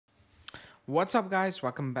What's up, guys?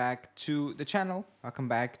 Welcome back to the channel. Welcome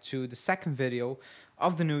back to the second video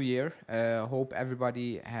of the new year. Hope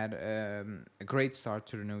everybody had a great start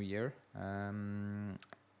to the new year.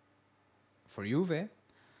 For Juve,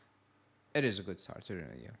 it is a good start to the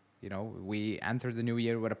new year. You know, we entered the new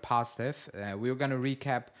year with a positive. We were gonna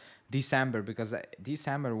recap December because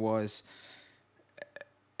December was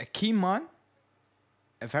a key month,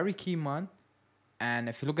 a very key month. And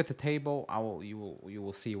if you look at the table, you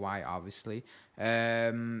will see why. Obviously,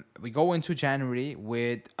 we go into January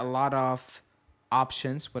with a lot of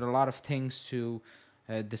options, with a lot of things to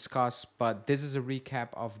discuss. But this is a recap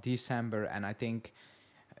of December, and I think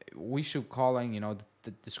we should calling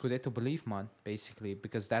the Scudetto Belief month basically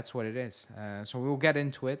because that's what it is. So we'll get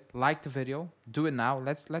into it. Like the video, do it now.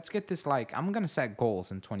 Let's get this like. I'm gonna set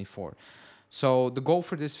goals in 24. So the goal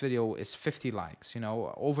for this video is 50 likes. You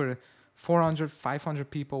know, over 400,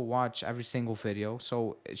 500 people watch every single video.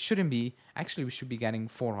 So it shouldn't be, actually we should be getting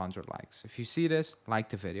 400 likes. If you see this, like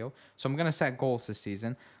the video. So I'm gonna set goals this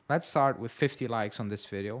season. Let's start with 50 likes on this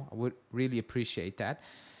video. I would really appreciate that.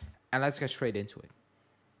 And let's get straight into it.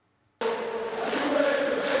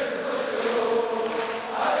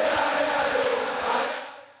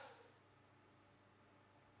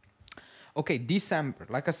 Okay, December,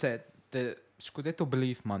 like I said, the Scudetto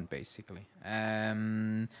Belief month basically.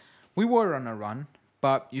 We were on a run,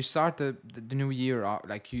 but you start the new year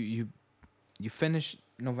like you finish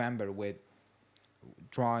November with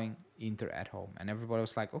drawing Inter at home, and everybody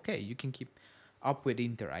was like, okay, you can keep up with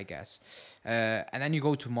Inter, I guess. And then you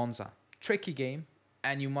go to Monza, tricky game,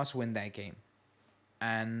 and you must win that game.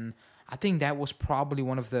 And I think that was probably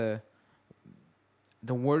one of the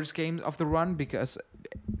worst games of the run because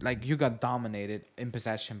like you got dominated in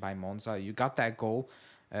possession by Monza. You got that goal,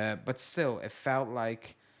 but still it felt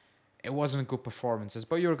like it wasn't good performances.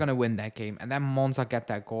 But you're gonna win that game, and then Monza get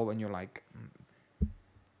that goal, and you're like,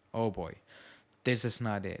 oh boy, this is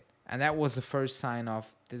not it. And that was the first sign of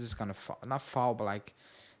this is gonna not fall, but like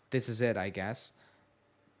this is it, I guess.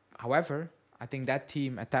 However, I think that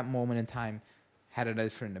team at that moment in time had a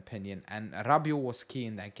different opinion, and Rabiot was key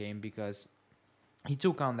in that game because he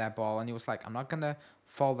took on that ball and he was like, I'm not gonna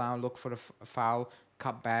fall down, look for the foul,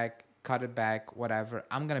 cut it back, whatever.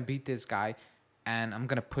 I'm gonna beat this guy and I'm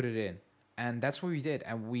gonna put it in. And that's what we did.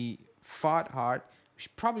 And we fought hard. We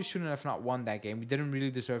probably shouldn't have not won that game. We didn't really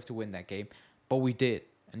deserve to win that game, but we did.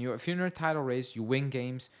 And if you're in a title race, you win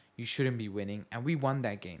games you shouldn't be winning. And we won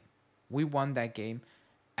that game. We won that game.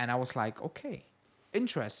 And I was like, okay,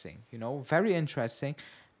 interesting, very interesting.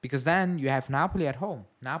 Because then you have Napoli at home.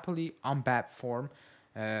 Napoli on bad form.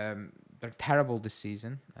 They're terrible this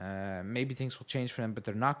season. Maybe things will change for them, but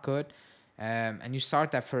they're not good. And you start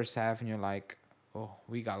that first half and you're like, oh,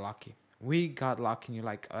 we got lucky. We got lucky. And you're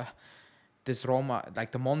like, this Roma,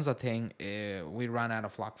 like the Monza thing, we ran out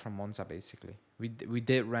of luck from Monza, basically. We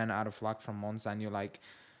did run out of luck from Monza. And you're like,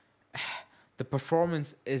 the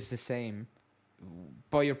performance is the same,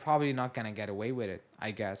 but you're probably not going to get away with it, I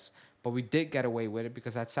guess. But we did get away with it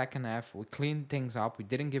because that second half, we cleaned things up. We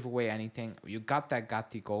didn't give away anything. You got that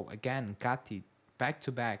Gatti goal. Again, Gatti,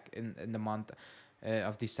 back-to-back in the month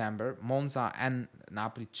of December. Monza and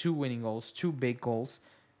Napoli, 2 winning goals, 2 big goals.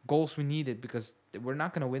 Goals we needed because we're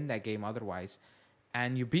not going to win that game otherwise.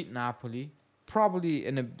 And you beat Napoli, probably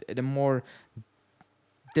in a more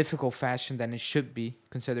difficult fashion than it should be,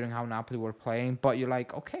 considering how Napoli were playing. But you're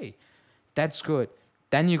like, okay, that's good.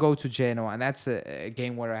 Then you go to Genoa, and that's a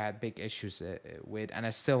game where I had big issues with, and I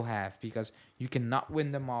still have, because you cannot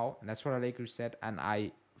win them all, and that's what Allegri said, and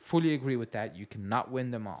I fully agree with that. You cannot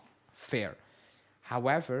win them all. Fair.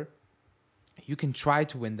 However, you can try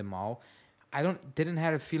to win them all. Didn't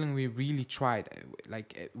have a feeling we really tried.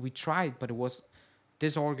 Like, we tried, but it was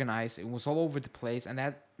disorganized. It was all over the place, and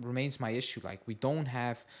that remains my issue. Like, we don't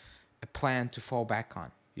have a plan to fall back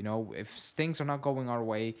on. If things are not going our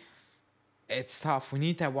way, it's tough. We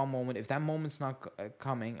need that one moment. If that moment's not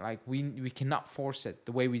coming, like we cannot force it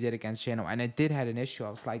the way we did against Genoa. And I did had an issue.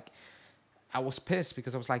 I was pissed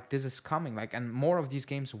because I was like, this is coming. Like, and more of these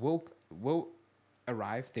games will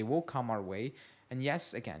arrive. They will come our way. And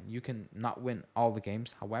yes, again, you can not win all the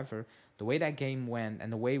games. However, the way that game went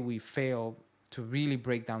and the way we failed to really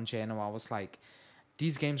break down Genoa, I was like,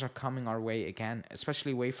 these games are coming our way again,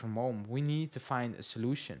 especially away from home. We need to find a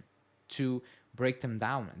solution to break them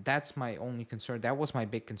down. That's my only concern. That was my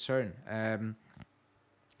big concern. And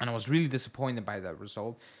I was really disappointed by that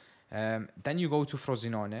result. Then you go to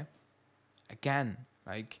Frosinone. Again,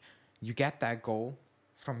 like, you get that goal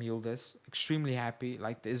from Yildiz. Extremely happy.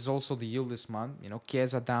 Like, this is also the Yildiz month.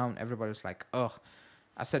 Chiesa down. Everybody was like, ugh.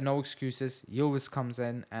 I said no excuses. Yildiz comes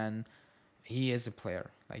in and he is a player.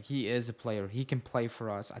 Like, he is a player. He can play for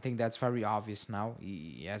us. I think that's very obvious now.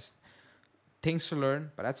 He has things to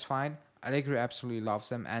learn, but that's fine. Allegri absolutely loves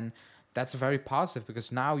him, and that's very positive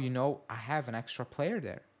because now I have an extra player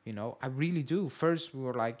there. I really do. First, we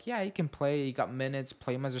were like, yeah, he can play. He got minutes.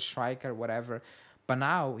 Play him as a striker, whatever. But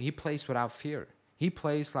now he plays without fear. He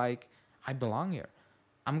plays like, I belong here.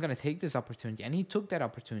 I'm gonna take this opportunity, and he took that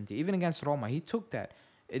opportunity. Even against Roma, he took that.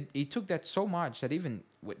 He took that so much that even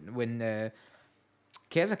when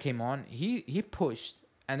Chiesa came on, he pushed,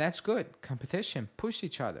 and that's good. Competition, pushed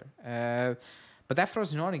each other. But that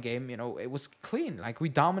Frosinone game, it was clean. Like, we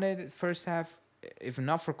dominated first half. If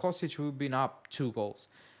not for Kostic, we would have been up 2 goals.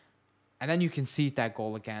 And then you can see that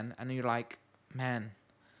goal again, and you're like, man,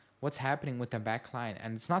 what's happening with the back line?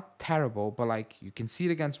 And it's not terrible, but like, you can see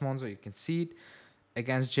it against Monza, you can see it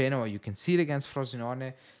against Genoa, you can see it against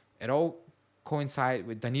Frosinone. It all coincide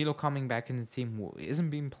with Danilo coming back in the team who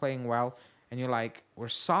isn't been playing well, and you're like, we're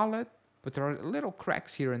solid, but there are little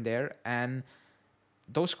cracks here and there, and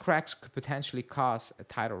those cracks could potentially cause a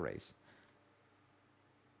title race.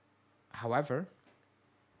 However,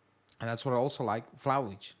 and that's what I also like,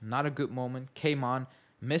 Vlahovic, not a good moment, came on,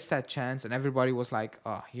 missed that chance, and everybody was like,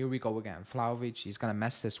 oh, here we go again. Vlahovic, he's going to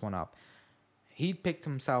mess this one up. He picked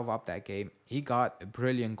himself up that game. He got a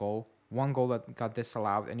brilliant goal, one goal that got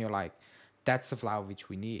disallowed, and you're like, that's the Vlahovic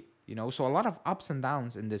we need. So a lot of ups and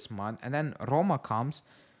downs in this month. And then Roma comes,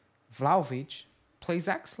 Vlahovic plays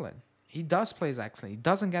excellent. He does plays excellent. He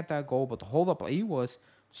doesn't get that goal, but the hold up, he was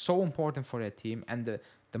so important for that team. And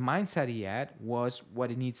the mindset he had was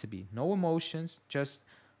what it needs to be. No emotions, just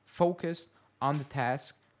focused on the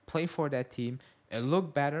task, play for that team. It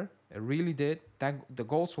looked better. It really did. That the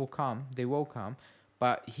goals will come. They will come.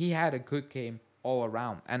 But he had a good game all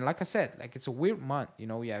around. And like I said, like, it's a weird month. You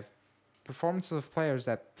have performances of players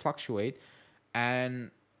that fluctuate,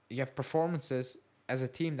 and you have performances as a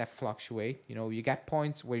team that fluctuate. You get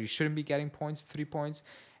points where you shouldn't be getting points, 3 points,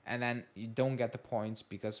 and then you don't get the points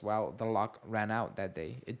because, well, the luck ran out that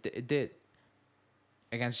day. It did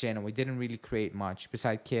against Genoa. We didn't really create much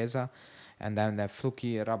besides Chiesa, and then the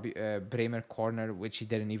fluky Bremer corner, which he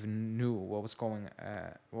didn't even knew what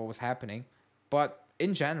was happening. But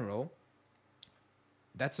in general,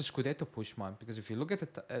 that's a Scudetto push month, because if you look at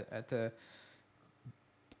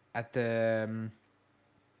the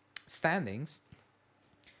standings,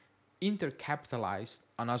 Inter capitalized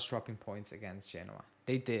on us dropping points against Genoa.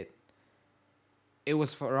 They did. It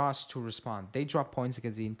was for us to respond. They dropped points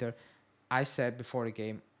against Inter. I said before the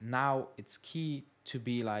game, now it's key to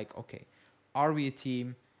be like, okay, are we a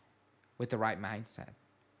team with the right mindset?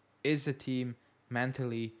 Is the team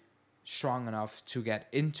mentally strong enough to get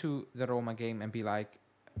into the Roma game and be like,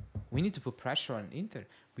 we need to put pressure on Inter?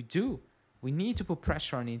 We do. We need to put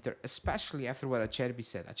pressure on Inter, especially after what Acerbi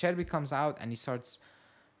said. Acerbi comes out and he starts,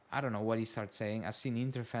 I don't know what he starts saying. I've seen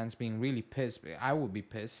Inter fans being really pissed. I would be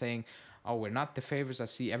pissed, saying, oh, we're not the favorites. I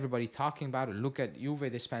see everybody talking about it. Look at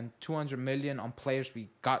Juve. They spent 200 million on players we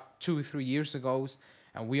got 2-3 years ago,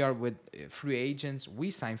 and we are with free agents.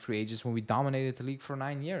 We signed free agents when we dominated the league for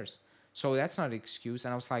 9 years. So that's not an excuse.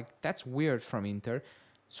 And I was like, that's weird from Inter.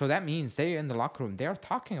 So that means they're in the locker room. They're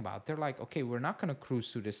talking about, they're like, okay, we're not going to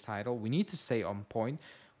cruise through this title. We need to stay on point.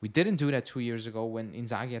 We didn't do that 2 years ago when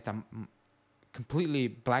Inzaghi had a completely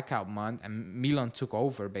blackout month and Milan took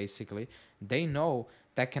over, basically. They know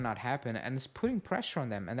that cannot happen, and it's putting pressure on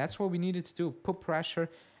them. And that's what we needed to do, put pressure.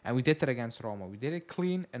 And we did that against Roma. We did it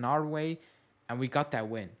clean in our way, and we got that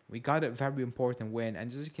win. We got a very important win.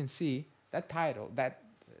 And as you can see, that title, that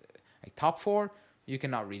like top 4, you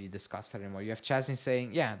cannot really discuss that anymore. You have Chesney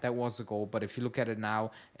saying, yeah, that was the goal, but if you look at it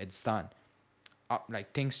now, it's done.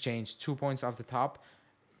 Like, things change. 2 points off the top.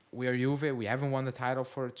 We are Juve. We haven't won the title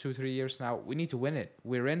for 2-3 years now. We need to win it.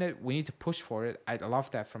 We're in it. We need to push for it. I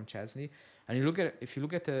love that from Chesney. And if you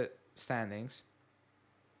look at the standings,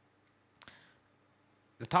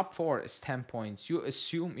 the top 4 is 10 points. You're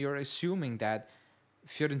assuming that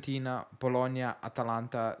Fiorentina, Bologna,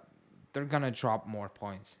 Atalanta, they're gonna drop more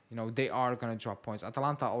points. They are gonna drop points.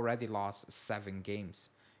 Atalanta already lost 7 games.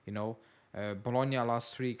 Bologna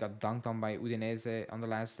lost 3, got dunked on by Udinese on the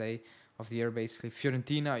last day of the year, basically.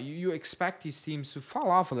 Fiorentina, you expect these teams to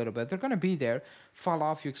fall off a little bit. They're gonna be there, fall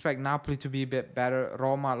off. You expect Napoli to be a bit better,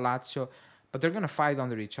 Roma, Lazio, but they're gonna fight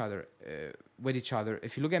with each other.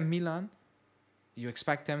 If you look at Milan, you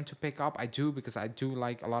expect them to pick up. I do, because I do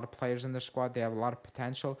like a lot of players in their squad. They have a lot of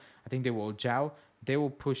potential. I think they will gel. They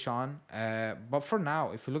will push on. But for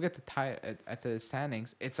now, if you look at the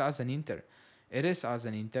standings, it's us and Inter. It is us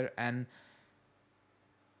and Inter, and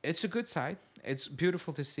it's a good side. It's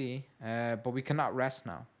beautiful to see, but we cannot rest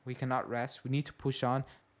now. We cannot rest. We need to push on.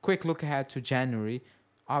 quick look ahead to January.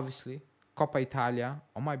 Obviously, Coppa Italia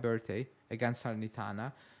on my birthday against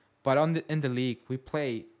Salernitana. But in the league, we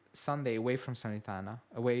play Sunday away from Salernitana,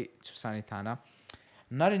 away to Salernitana.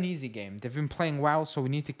 Not an easy game. They've been playing well, so we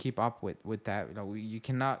need to keep up with that. You know, you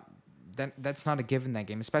cannot. That's not a given, that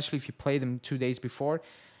game, especially if you play them 2 days before.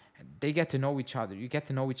 They get to know each other. You get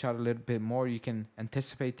to know each other a little bit more. You can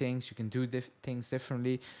anticipate things. You can do things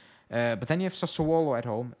differently. But then you have Sassuolo at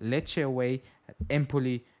home, Lecce away,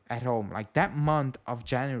 Empoli at home. Like, that month of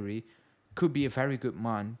January could be a very good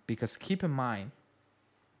month, because keep in mind,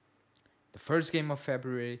 the first game of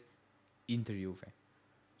February, Inter Juve.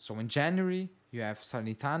 So in January, you have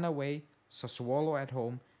Salernitana away, Sassuolo at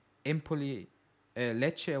home, Empoli,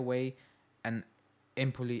 Lecce away, and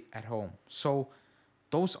Empoli at home. So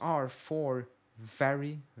those are 4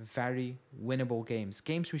 very, very winnable games.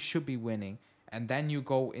 Games we should be winning. And then you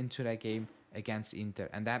go into that game against Inter.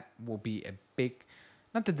 And that will be a big,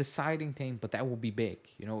 not the deciding thing, but that will be big.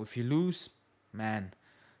 You know, if you lose, man,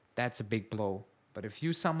 that's a big blow. But if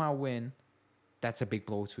you somehow win, that's a big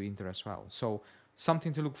blow to Inter as well. So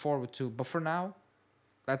something to look forward to. But for now,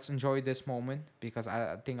 let's enjoy this moment, because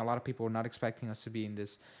I think a lot of people are not expecting us to be in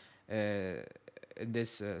this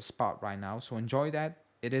spot right now. So enjoy that.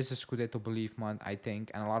 It is a Scudetto belief month, I think,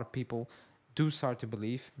 and a lot of people do start to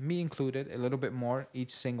believe, me included, a little bit more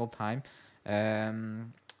each single time. Yeah,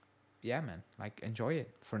 man, like, enjoy it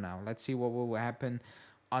for now. Let's see what will happen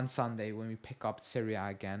on Sunday when we pick up Serie A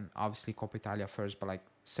again. Obviously, Coppa Italia first, but like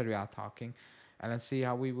Serie A talking, and let's see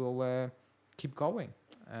how we will keep going.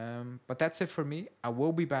 But that's it for me. I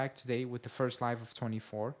will be back today with the first live of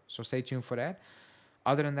 24, so stay tuned for that.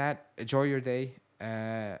 Other than that, enjoy your day.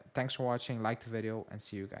 Thanks for watching. Like the video, and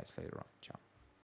see you guys later on. Ciao.